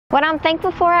What I'm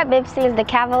thankful for at BPCC is the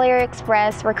Cavalier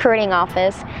Express recruiting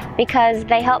office because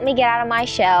they helped me get out of my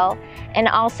shell and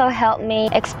also helped me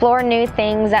explore new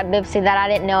things at BPCC that I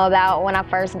didn't know about when I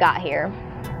first got here.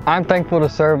 I'm thankful to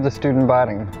serve the student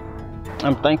body.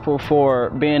 I'm thankful for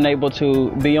being able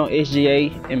to be on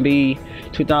SGA and be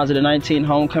 2019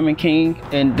 Homecoming King,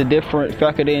 and the different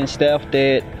faculty and staff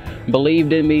that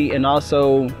believed in me and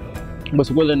also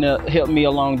was willing to help me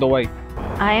along the way.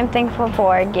 I am thankful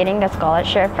for getting the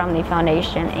scholarship from the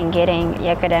foundation and getting the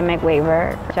academic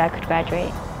waiver so I could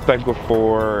graduate. Thankful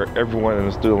for everyone in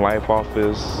the student life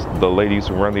office, the ladies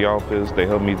who run the office. They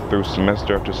helped me through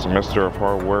semester after semester of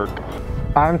hard work.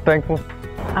 I'm thankful.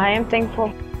 I am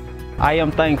thankful. I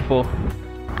am thankful.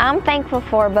 I'm thankful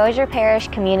for Bossier Parish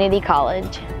Community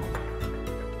College.